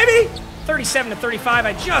go, baby. 37-35,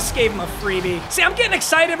 I just gave him a freebie. See, I'm getting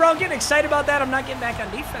excited, bro. I'm getting excited about that. I'm not getting back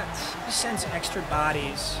on defense. Just send some extra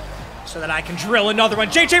bodies so that I can drill another one.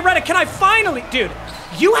 JJ Redick, can I finally... Dude,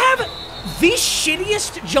 you have the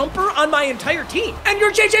shittiest jumper on my entire team. And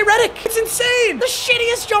you're JJ Redick. It's insane. The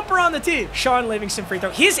shittiest jumper on the team. Sean Livingston free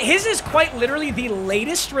throw. His is quite literally the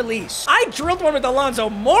latest release. I drilled one with Alonzo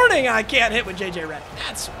Mourning. I can't hit with JJ Redick.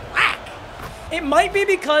 That's whack. It might be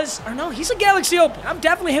because, or no, he's a Galaxy Open. I've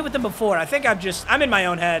definitely hit with him before. I think I'm in my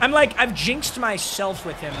own head. I'm like, I've jinxed myself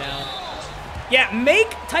with him now. Yeah, make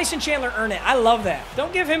Tyson Chandler earn it. I love that.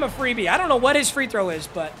 Don't give him a freebie. I don't know what his free throw is,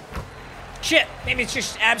 but shit, maybe it's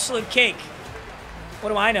just absolute cake.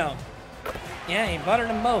 What do I know? Yeah, he buttered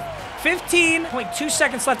them both. 15.2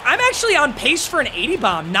 seconds left. I'm actually on pace for an 80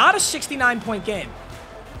 bomb, not a 69-point game.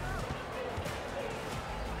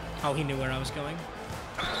 Oh, he knew where I was going.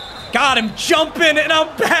 Got him jumping, and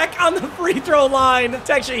I'm back on the free throw line. It's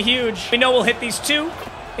actually huge. We know we'll hit these 2.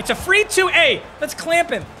 It's a free 2A. Let's clamp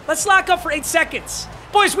him. Let's lock up for 8 seconds.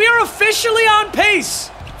 Boys, we are officially on pace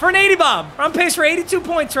for an 80 bomb. We're on pace for 82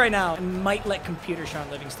 points right now. I might let computer Sean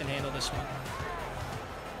Livingston handle this one.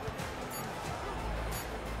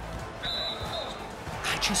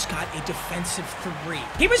 I just got a defensive 3.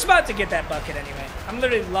 He was about to get that bucket anyway. I'm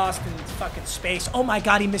literally lost in fucking space. Oh my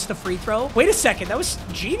God, he missed the free throw. Wait a second, that was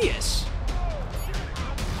genius.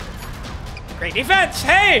 Great defense,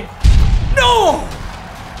 hey! No!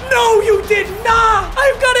 No, you did not!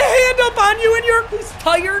 I've got a hand up on you and he's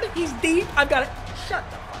tired, he's deep. I've got it, shut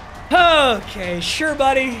the fuck up. Okay, sure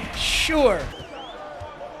buddy, sure.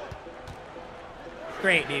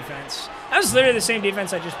 Great defense. That was literally the same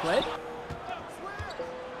defense I just played.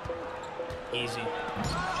 Easy.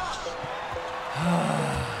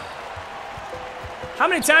 How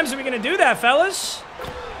many times are we gonna do that, fellas?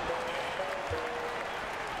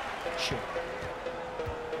 Sure.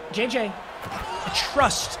 JJ,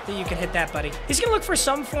 trust that you can hit that, buddy. He's going to look for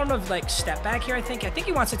some form of, like, step back here, I think. I think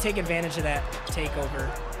he wants to take advantage of that takeover.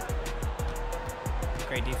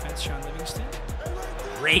 Great defense, Sean Livingston.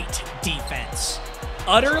 Great defense.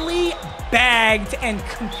 Utterly bagged and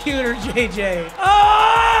computer JJ.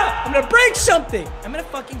 Ah! I'm gonna break something. I'm gonna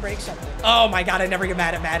fucking break something. Oh my God, I never get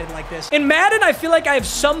mad at Madden like this. In Madden, I feel like I have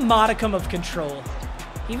some modicum of control.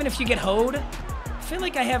 Even if you get hoed, I feel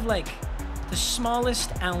like I have like the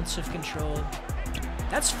smallest ounce of control.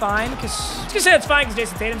 That's fine, because I was gonna say that's fine because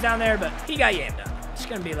Jason Tatum's down there, but he got yammed up. It's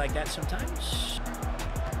gonna be like that sometimes.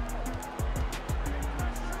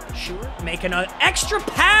 Sure. Make an extra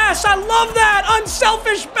pass. I love that.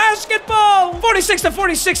 Unselfish basketball. 46 to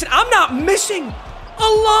 46, and I'm not missing.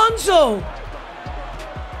 Alonzo.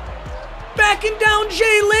 Backing down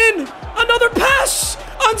Jalen. Another pass.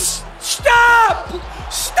 Stop.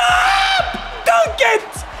 Stop. Dunk it.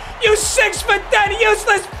 You 6'10"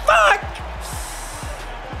 useless fuck.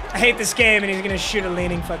 I hate this game, and he's going to shoot a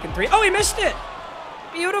leaning fucking three. Oh, he missed it.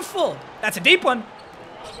 Beautiful. That's a deep one.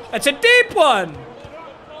 That's a deep one.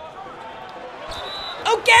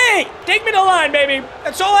 Okay, take me to the line, baby.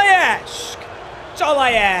 That's all I ask. That's all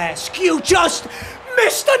I ask. You just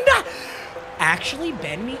missed a nut. Actually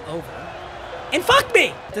bend me over and fuck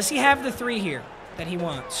me. Does he have the three here that he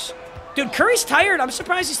wants? Dude, Curry's tired. I'm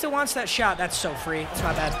surprised he still wants that shot. That's so free. It's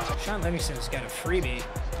not bad. Sean Livingston's got a freebie.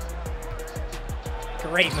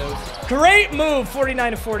 Great move. Great move.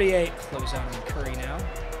 49 to 48. Close out on Curry now.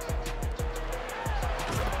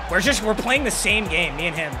 We're playing the same game, me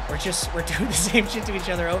and him. We're doing the same shit to each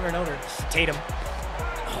other over and over. Tatum.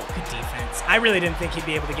 Oh, good defense. I really didn't think he'd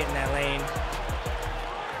be able to get in that lane.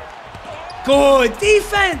 Good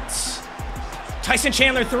defense. Tyson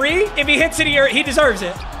Chandler 3. If he hits it here, he deserves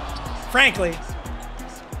it. Frankly.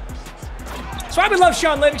 So I would love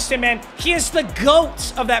Sean Livingston, man. He is the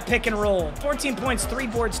GOAT of that pick and roll. 14 points, 3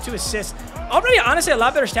 boards, 2 assists. Already, honestly, a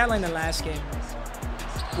lot better stat line than last game.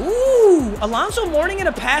 Ooh, Alonzo Mourning in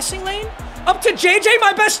a passing lane. Up to JJ,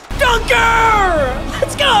 my best dunker.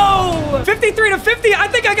 Let's go. 53 to 50. I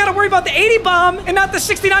think I got to worry about the 80 bomb and not the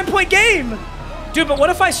 69-point game. Dude, but what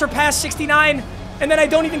if I surpass 69 and then I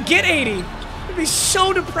don't even get 80? It'd be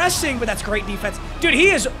so depressing, but that's great defense. Dude, he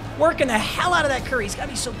is working the hell out of that Curry. He's got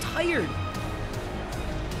to be so tired.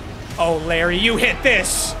 Oh, Larry, you hit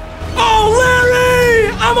this. Oh, Larry,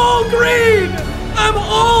 I'm all green. I'm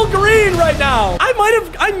all green right now. I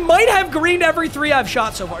might have greened every 3 I've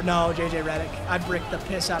shot so far. No, JJ Redick. I bricked the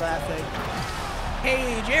piss out of that thing.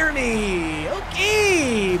 Hey, Jeremy.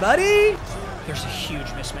 Okay, buddy. There's a huge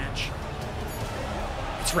mismatch.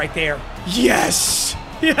 It's right there. Yes.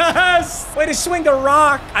 Yes. Way to swing the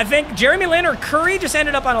rock. I think Jeremy Lin or Curry just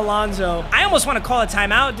ended up on Alonzo. I almost want to call a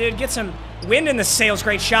timeout, dude. Get some wind in the sails.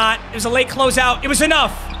 Great shot. It was a late closeout. It was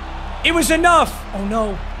enough. It was enough. Oh,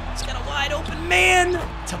 no. He's got a wide open man.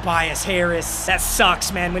 Tobias Harris. That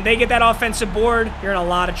sucks, man. When they get that offensive board, you're in a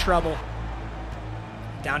lot of trouble.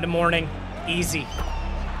 Down to Mourning. Easy.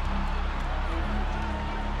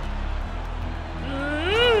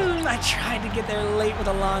 I tried to get there late with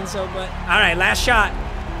Alonzo, but... All right, last shot.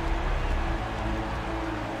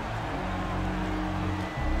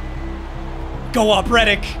 Go up,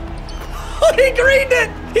 Redick. Oh, he greened it.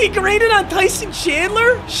 He greened it on Tyson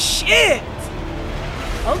Chandler? Shit.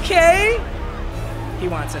 Okay. He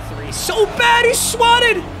wants a 3 so bad. He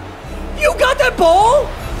swatted. You got that ball?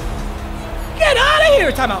 Get out of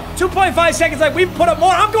here. Timeout. 2.5 seconds left. We've put up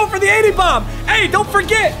more. I'm going for the 80 bomb. Hey, don't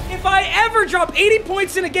forget, if I ever drop 80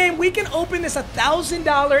 points in a game, we can open this $1,000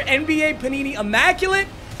 NBA Panini Immaculate,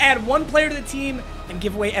 add 1 player to the team, and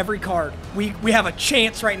give away every card. We have a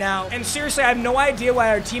chance right now. And seriously, I have no idea why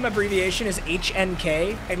our team abbreviation is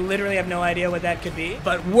HNK. I literally have no idea what that could be.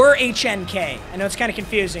 But we're HNK. I know it's kind of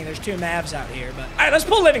confusing. There's 2 Mavs out here. But all right, let's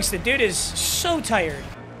pull Livingston. Dude is so tired.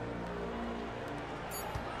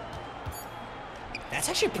 That's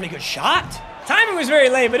actually a pretty good shot. Timing was very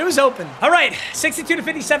late, but it was open. All right, 62 to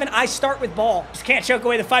 57. I start with ball. Just can't choke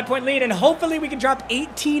away the 5-point lead, and hopefully we can drop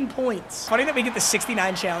 18 points. Funny that we get the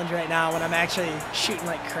 69 challenge right now when I'm actually shooting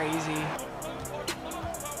like crazy.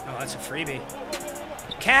 Oh, that's a freebie.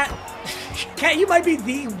 Cat, you might be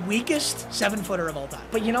the weakest 7-footer of all time.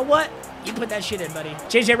 But you know what? You put that shit in, buddy.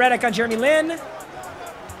 JJ Redick on Jeremy Lin.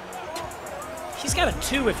 He's got a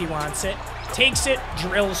 2 if he wants it. Takes it,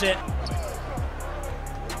 drills it.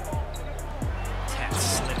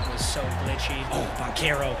 So glitchy. Oh,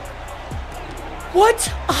 Banchero. What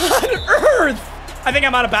on earth? I think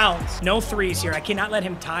I'm out of bounds. No 3s here. I cannot let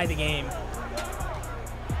him tie the game.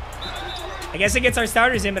 I guess it gets our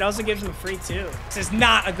starters in, but also gives them a free 2. This is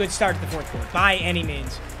not a good start to the 4th quarter by any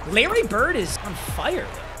means. Larry Bird is on fire.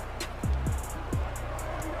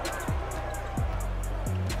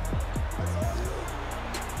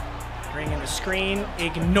 screen,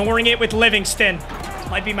 ignoring it with Livingston.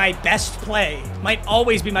 Might be my best play. Might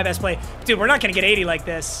always be my best play. Dude, we're not going to get 80 like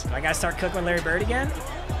this. Do I got to start cooking with Larry Bird again?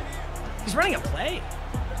 He's running a play.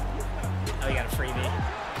 Oh, he got a freebie.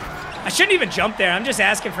 I shouldn't even jump there. I'm just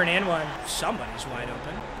asking for an and one. Somebody's wide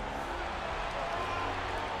open.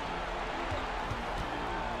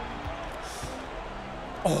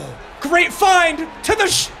 Oh, great find to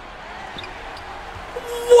the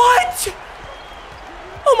what?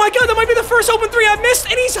 Oh my God, that might be the first open three I've missed,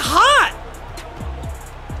 and he's hot.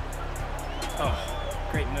 Oh,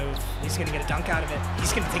 great move. He's gonna get a dunk out of it.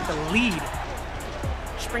 He's gonna take the lead.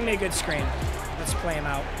 Just bring me a good screen. Let's play him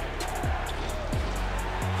out.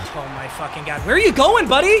 Oh my fucking God. Where are you going,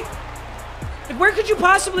 buddy? Like, where could you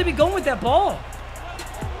possibly be going with that ball?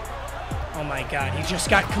 Oh my God, he just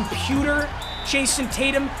got computer Jason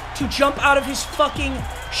Tatum to jump out of his fucking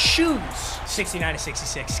shoes. 69 to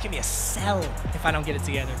 66. Give me a cell if I don't get it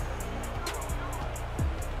together.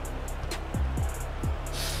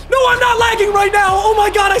 No, I'm not lagging right now. Oh my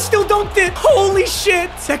God, I still dunked it. Holy shit.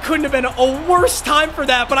 That couldn't have been a worse time for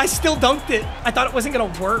that, but I still dunked it. I thought it wasn't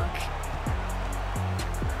gonna work.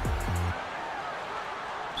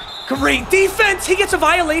 Great defense. He gets a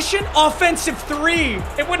violation. Offensive three.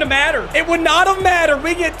 It wouldn't have mattered. It would not have mattered.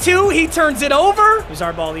 We get two. He turns it over. It was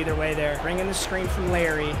our ball either way there. Bringing the screen from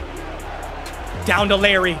Larry. Down to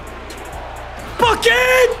Larry.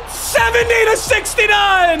 Bucket! 70 to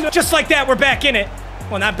 69. Just like that, we're back in it.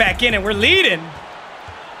 Well, not back in it. We're leading.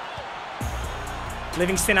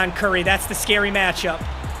 Livingston on Curry. That's the scary matchup.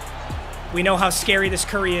 We know how scary this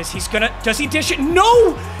Curry is. He's gonna... Does he dish it?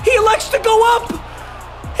 No! He elects to go up!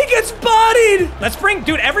 He gets bodied! Let's bring...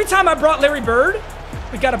 Dude, every time I brought Larry Bird,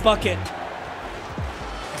 we got a bucket.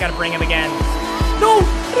 I gotta bring him again. No!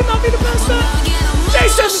 I did not mean to pass that.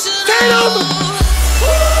 Jason Tatum!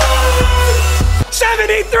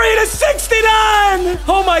 73 to 69!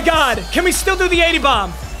 Oh my God. Can we still do the 80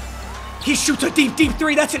 bomb? He shoots a deep, deep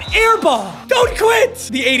three. That's an air ball. Don't quit!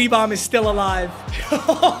 The 80 bomb is still alive.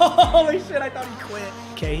 Holy shit, I thought he quit.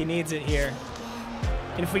 Okay, he needs it here.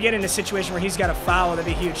 And if we get in a situation where he's got a foul, that'd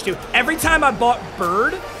be huge too. Every time I bought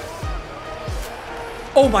Bird...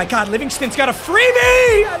 Oh my God, Livingston's got a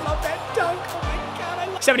freebie! I love that dunk. Oh my God, I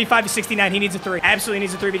love 75 to 69, he needs a three. Absolutely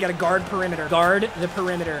needs a three, but you gotta guard perimeter. Guard the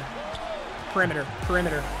perimeter. Perimeter,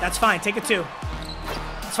 perimeter. That's fine, take a two.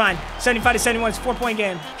 That's fine. 75 to 71, it's a 4-point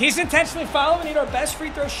game. He's intentionally fouling. We need our best free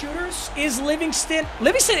throw shooters. Is Livingston?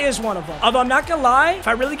 Livingston is one of them. Although I'm not gonna lie, if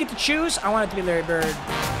I really get to choose, I want it to be Larry Bird.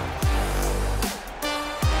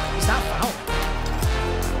 He's not fouling.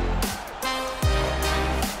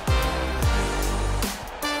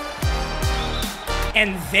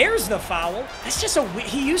 And there's the foul. That's just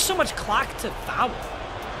he used so much clock to foul.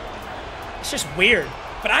 It's just weird.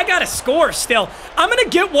 But I gotta score still. I'm gonna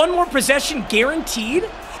get one more possession guaranteed.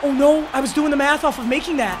 Oh no, I was doing the math off of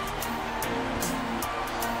making that.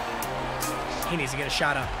 He needs to get a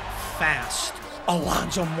shot up fast.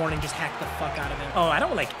 Alonzo Mourning just hacked the fuck out of him. Oh, I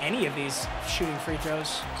don't like any of these shooting free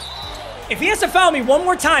throws. If he has to foul me one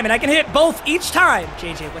more time and I can hit both each time.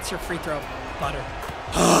 JJ, what's your free throw? Butter.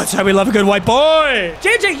 Oh, that's how we love a good white boy.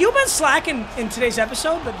 JJ, you've been slacking in today's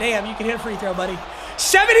episode, but damn, you can hit a free throw, buddy.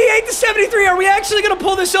 78 to 73. Are we actually going to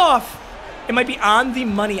pull this off? It might be on the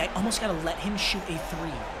money. I almost got to let him shoot a three.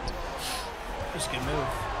 It was a good move.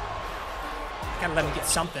 Got to let him get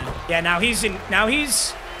something. Yeah, now he's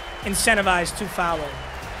incentivized to foul.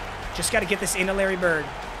 Just got to get this into Larry Bird.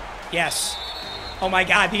 Yes. Oh my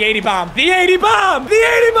God, the 80 bomb. The 80 bomb. The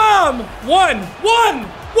 80 bomb.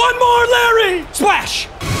 One more, Larry. Splash.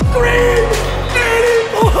 Green. 80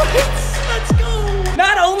 points. Let's go.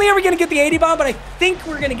 Not only are we going to get the 80 bomb, but I think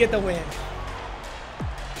we're going to get the win.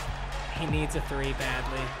 He needs a three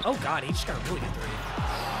badly. Oh, God, he just got a really good three.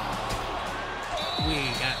 We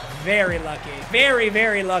got very lucky. Very,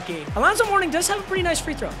 very lucky. Alonzo Mourning does have a pretty nice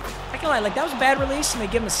free throw. I can't lie, like, that was a bad release, and they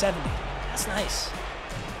give him a 70. That's nice.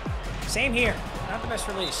 Same here. Not the best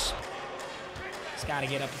release. He's got to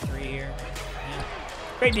get up a three here. Yeah.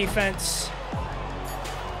 Great defense.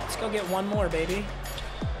 Let's go get one more, baby.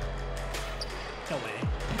 No way.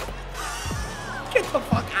 Get the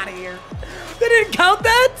fuck out of here. They didn't count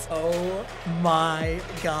that? Oh my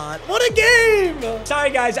God. What a game.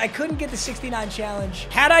 Sorry, guys. I couldn't get the 69 challenge.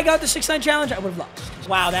 Had I got the 69 challenge, I would have lost.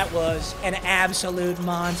 Wow, that was an absolute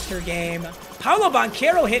monster game. Paolo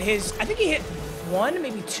Banchero hit his, I think he hit one,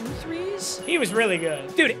 maybe 2 threes. He was really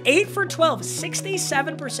good. Dude, 8 for 12,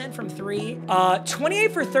 67% from 3,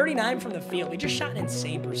 28 for 39 from the field. We just shot an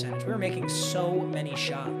insane percentage. We were making so many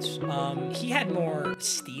shots. He had more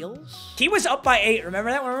steals. He was up by 8.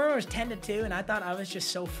 Remember that? Remember it was 10-2, and I thought I was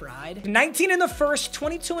just so fried. 19 in the first,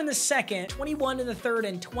 22 in the second, 21 in the third,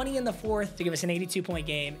 and 20 in the fourth to give us an 82-point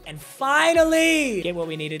game. And finally, get what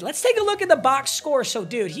we needed. Let's take a look at the box score. So,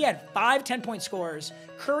 dude, he had 5 10-point scores.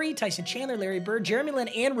 Curry, Tyson Chandler, Larry Bird, Jeremy Lin,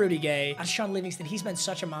 and Rudy Gay. Sean Livingston, he's been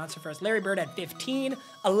such a monster for us. Larry Bird had 15,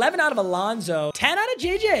 11 out of Alonzo, 10 out of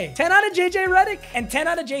JJ, 10 out of JJ Redick, and 10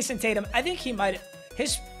 out of Jason Tatum. I think he might,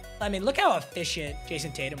 I mean, look how efficient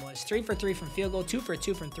Jason Tatum was. 3 for 3 from field goal, 2 for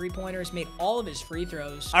 2 from three-pointers, made all of his free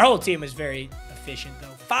throws. Our whole team was very efficient, though.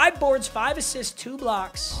 5 boards, 5 assists, 2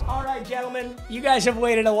 blocks. All right, gentlemen, you guys have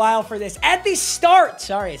waited a while for this. At the start,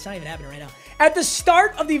 sorry, it's not even happening right now. At the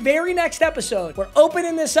start of the very next episode, we're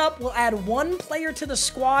opening this up. We'll add 1 player to the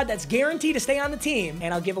squad that's guaranteed to stay on the team,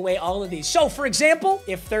 and I'll give away all of these. So, for example,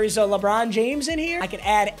 if there's a LeBron James in here, I can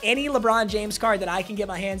add any LeBron James card that I can get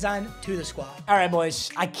my hands on to the squad. All right,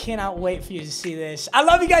 boys, I cannot wait for you to see this. I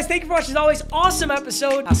love you guys. Thank you for watching. As always, awesome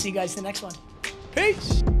episode. I'll see you guys in the next one.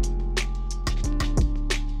 Peace.